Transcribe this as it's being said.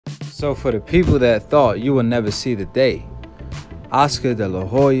So for the people that thought you will never see the day, Oscar De La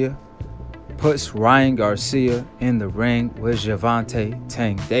Hoya puts Ryan Garcia in the ring with Gervonta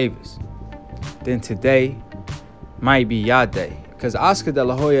Tank Davis, then today might be your day, because Oscar De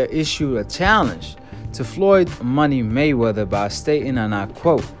La Hoya issued a challenge to Floyd Money Mayweather by stating, and I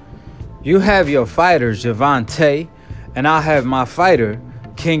quote, "You have your fighter Gervonta, and I'll have my fighter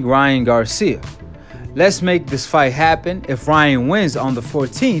King Ryan Garcia. Let's make this fight happen. If Ryan wins on the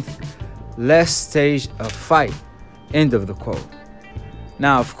 14th, let's stage a fight." End of the quote.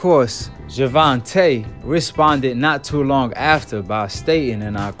 Now, of course, Gervonta responded not too long after by stating,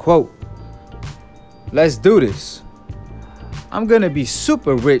 and I quote, "Let's do this. I'm gonna be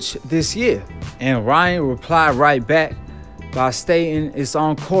super rich this year." And Ryan replied right back by stating it's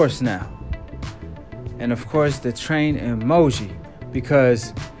on course now. And of course, the train emoji,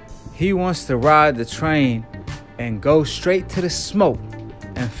 because he wants to ride the train and go straight to the smoke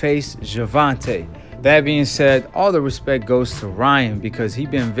and face Gervonta. That being said, all the respect goes to Ryan, because he's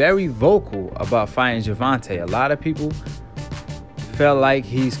been very vocal about fighting Gervonta. A lot of people felt like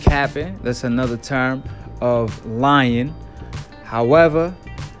he's capping. That's another term of lying. However,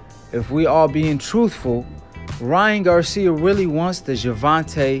 if we all being truthful, Ryan Garcia really wants the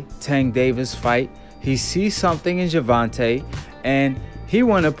Gervonta Tank Davis fight. He sees something in Gervonta, and he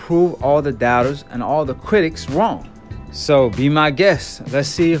want to prove all the doubters and all the critics wrong. So be my guest. Let's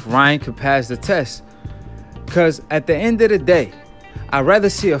see if Ryan could pass the test. Because at the end of the day, I'd rather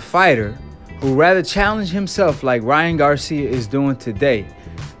see a fighter who rather challenge himself like Ryan Garcia is doing today,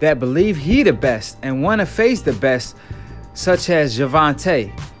 that believe he the best and want to face the best, such as Gervonta,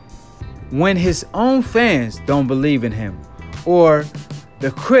 when his own fans don't believe in him, or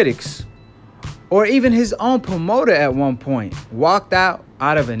the critics, or even his own promoter at one point walked out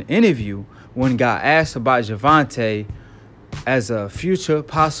of an interview when got asked about Gervonta as a future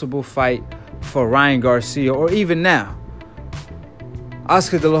possible fight for Ryan Garcia, or even now.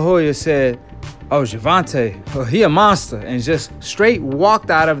 Oscar De La Hoya said, "Oh, Gervonta, oh, he a monster," and just straight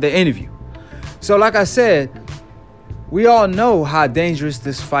walked out of the interview. So like I said, we all know how dangerous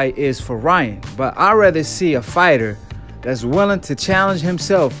this fight is for Ryan, but I'd rather see a fighter that's willing to challenge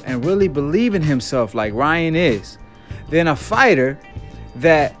himself and really believe in himself like Ryan is, than a fighter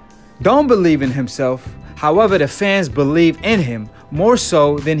that don't believe in himself. However, the fans believe in him more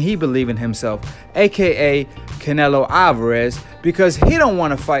so than he believe in himself, aka Canelo Alvarez, because he don't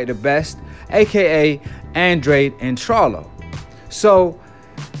want to fight the best, aka Andrade and Charlo. So,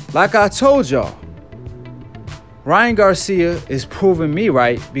 like I told y'all, Ryan Garcia is proving me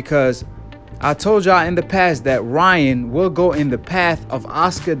right, because I told y'all in the past that Ryan will go in the path of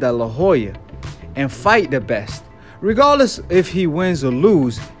Oscar De La Hoya and fight the best. Regardless if he wins or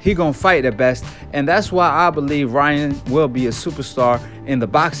lose, he gonna fight the best, and that's why I believe Ryan will be a superstar in the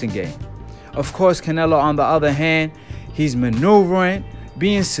boxing game. Of course, Canelo, on the other hand, he's maneuvering,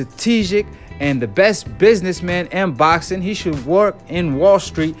 being strategic, and the best businessman in boxing. He should work in Wall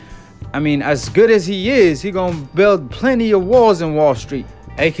Street. I mean, as good as he is, he gonna build plenty of walls in Wall Street,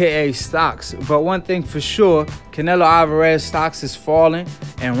 aka stocks. But one thing for sure, Canelo Alvarez stocks is falling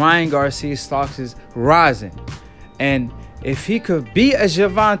and Ryan Garcia's stocks is rising. And if he could beat a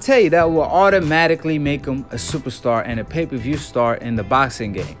Gervonta, that will automatically make him a superstar and a pay-per-view star in the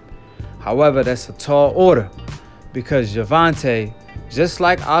boxing game. However, that's a tall order, because Gervonta, just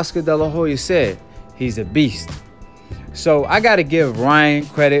like Oscar De La Hoya said, he's a beast. So I got to give Ryan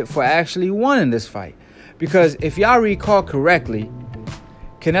credit for actually winning this fight, because if y'all recall correctly,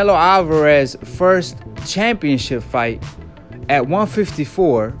 Canelo Alvarez's first championship fight at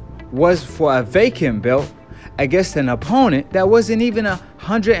 154 was for a vacant belt against an opponent that wasn't even a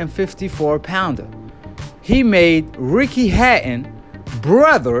 154-pounder. He made Ricky Hatton's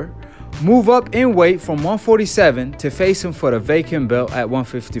brother move up in weight from 147 to face him for the vacant belt at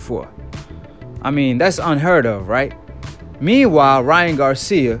 154. I mean, that's unheard of, right? Meanwhile, Ryan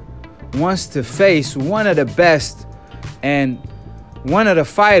Garcia wants to face one of the best and one of the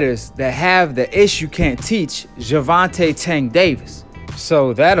fighters that have the issue can't teach, Gervonta Tank Davis.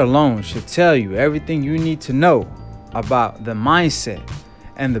 So that alone should tell you everything you need to know about the mindset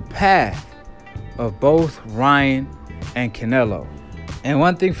and the path of both Ryan and Canelo. And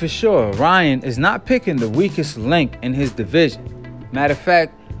one thing for sure, Ryan is not picking the weakest link in his division. Matter of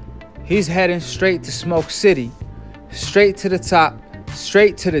fact, he's heading straight to Smoke City, straight to the top,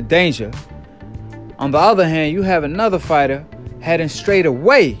 straight to the danger. On the other hand, you have another fighter heading straight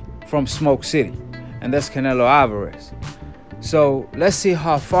away from Smoke City, and that's Canelo Alvarez. So let's see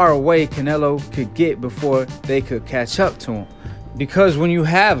how far away Canelo could get before they could catch up to him. Because when you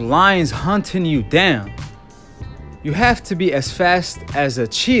have lions hunting you down, You have to be as fast as a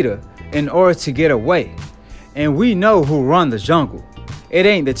cheetah in order to get away. And we know who run the jungle. It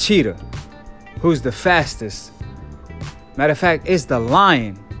ain't the cheetah who's the fastest. Matter of fact, it's the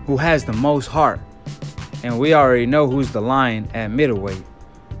lion who has the most heart. And we already know who's the lion at middleweight.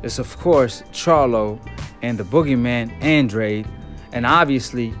 It's of course Charlo and the boogeyman Andrade. And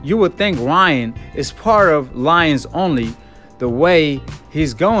obviously you would think Ryan is part of Lions Only the way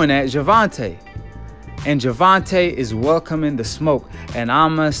he's going at Gervonta. And Gervonta is welcoming the smoke. And I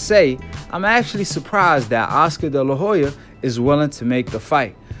must say, I'm actually surprised that Oscar De La Hoya is willing to make the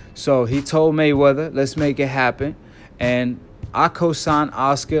fight. So he told Mayweather, let's make it happen. And I co-sign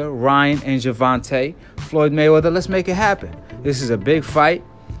Oscar, Ryan, and Gervonta. Floyd Mayweather, let's make it happen. This is a big fight.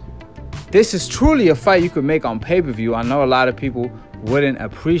 This is truly a fight you could make on pay-per-view. I know a lot of people wouldn't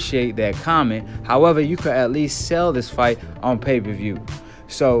appreciate that comment. However, you could at least sell this fight on pay-per-view.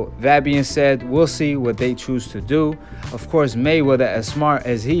 So that being said, we'll see what they choose to do. Of course, Mayweather, as smart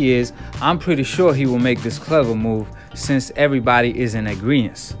as he is, I'm pretty sure he will make this clever move since everybody is in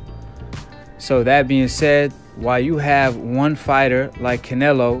agreement. So that being said, while you have one fighter like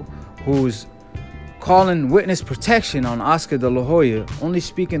Canelo who's calling witness protection on Oscar De La Hoya, only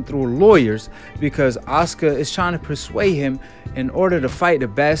speaking through lawyers because Oscar is trying to persuade him in order to fight the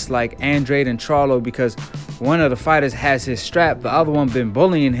best like Andrade and Charlo, because one of the fighters has his strap, the other one been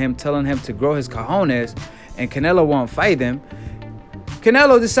bullying him, telling him to grow his cojones, and Canelo won't fight him.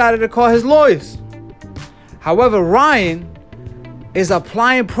 Canelo decided to call his lawyers. However, Ryan is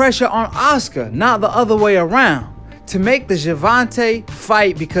applying pressure on Oscar, not the other way around, to make the Gervonta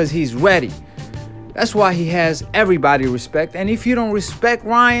fight because he's ready. That's why he has everybody respect. And if you don't respect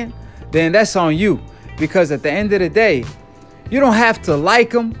Ryan, then that's on you. Because at the end of the day, you don't have to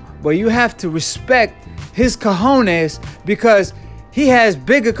like him, but you have to respect his cojones because he has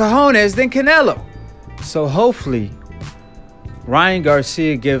bigger cojones than Canelo. So hopefully, Ryan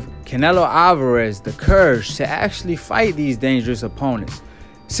Garcia give Canelo Alvarez the courage to actually fight these dangerous opponents,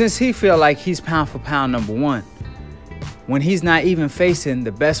 since he feel like he's pound for pound #1 when he's not even facing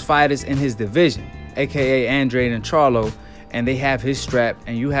the best fighters in his division, aka Andrade and Charlo, and they have his strap,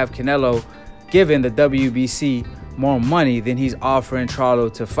 and you have Canelo giving the WBC more money than he's offering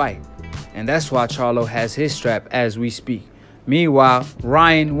Charlo to fight. And that's why Charlo has his strap as we speak. Meanwhile,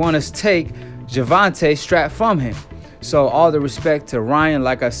 Ryan wants to take Gervonta's strap from him. So all the respect to Ryan,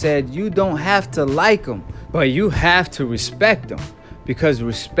 like I said, you don't have to like him, but you have to respect him, because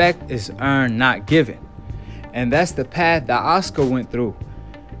respect is earned, not given. And that's the path that Oscar went through.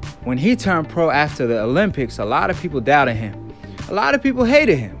 When he turned pro after the Olympics, a lot of people doubted him. A lot of people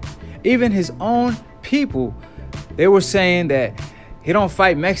hated him. Even his own people, they were saying that he don't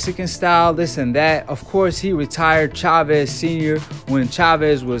fight Mexican style, this and that. Of course, he retired Chavez Sr. when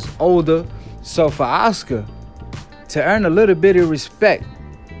Chavez was older. So for Oscar to earn a little bit of respect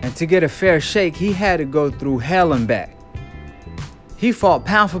and to get a fair shake, he had to go through hell and back. He fought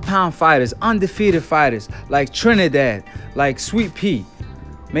pound for pound fighters, undefeated fighters like Trinidad, like Sweet Pea.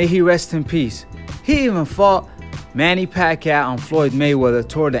 May he rest in peace. He even fought Manny Pacquiao and Floyd Mayweather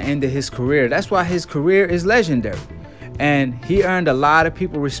toward the end of his career. That's why his career is legendary. And he earned a lot of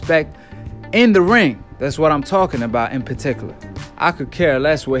people respect in the ring. That's what I'm talking about in particular. I could care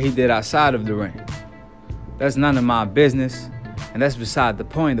less what he did outside of the ring. That's none of my business. And that's beside the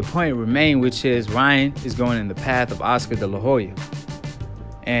point. The point remains, which is Ryan is going in the path of Oscar De La Hoya.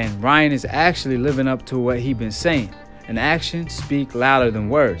 And Ryan is actually living up to what he's been saying. And actions speak louder than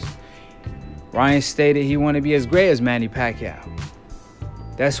words. Ryan stated he wanted to be as great as Manny Pacquiao.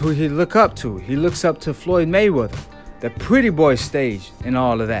 That's who he look up to. He looks up to Floyd Mayweather, the pretty boy stage and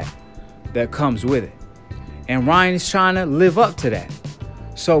all of that comes with it. And Ryan is trying to live up to that.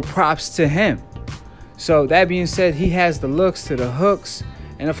 So props to him. So that being said, he has the looks to the hooks.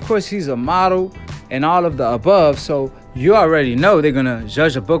 And of course, he's a model and all of the above. So you already know they're going to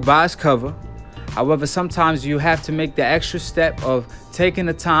judge a book by its cover. However, sometimes you have to make the extra step of taking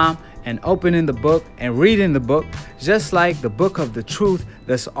the time and opening the book and reading the book, just like the Book of the Truth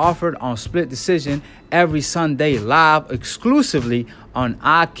that's offered on Split Decision every Sunday live exclusively on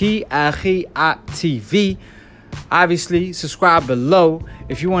Akhi TV. Obviously, subscribe below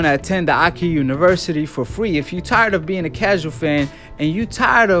if you want to attend the Akhi University for free. If you're tired of being a casual fan and you're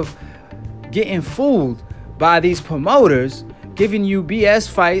tired of getting fooled by these promoters giving you BS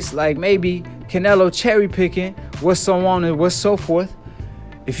fights like maybe Canelo cherry picking, what's so on and what's so forth.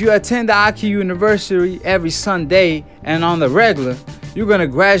 If you attend the Akhi University every Sunday and on the regular, you're going to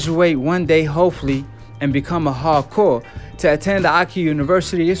graduate one day, hopefully, and become a hardcore to attend the Akhi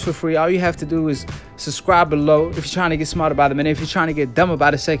University. It's for free. All you have to do is subscribe below if you're trying to get smarter by the minute. If you're trying to get dumber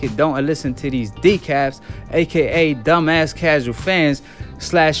by the second, don't listen to these decafs, aka dumbass casual fans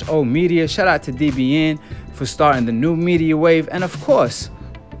 /O media. Shout out to DBN for starting the new media wave. And of course,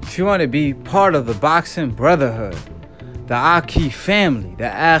 if you want to be part of the boxing brotherhood, the Akhi family, the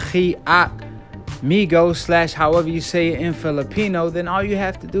Akhi Migo / however you say it in Filipino, then all you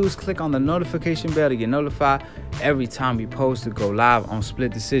have to do is click on the notification bell to get notified every time we post to go live on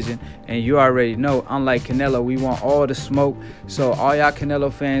Split Decision. And you already know, unlike Canelo, we want all the smoke. So all y'all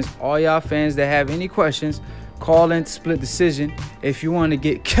Canelo fans, all y'all fans that have any questions, call in to Split Decision if you want to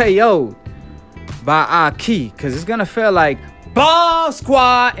get KO'd by Akhi, because it's gonna feel like Ball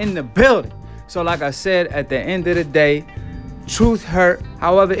Squad in the building. So like I said, at the end of the day, truth hurt.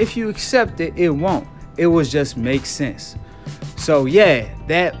 However, if you accept it, it won't. It will just make sense. So yeah,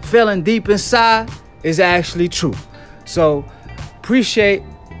 that feeling deep inside is actually true. So appreciate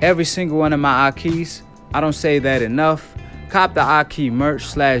every single one of my Akhis. I don't say that enough. Cop the Akhi merch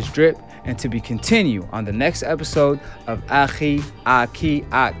 /drip. And to be continued on the next episode of Akhi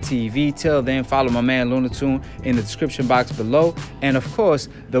TV. Till then, follow my man Lunatune in the description box below. And of course,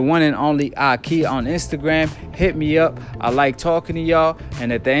 the one and only Akhi on Instagram. Hit me up. I like talking to y'all.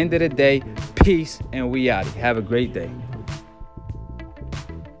 And at the end of the day, peace, and we out. Have a great day.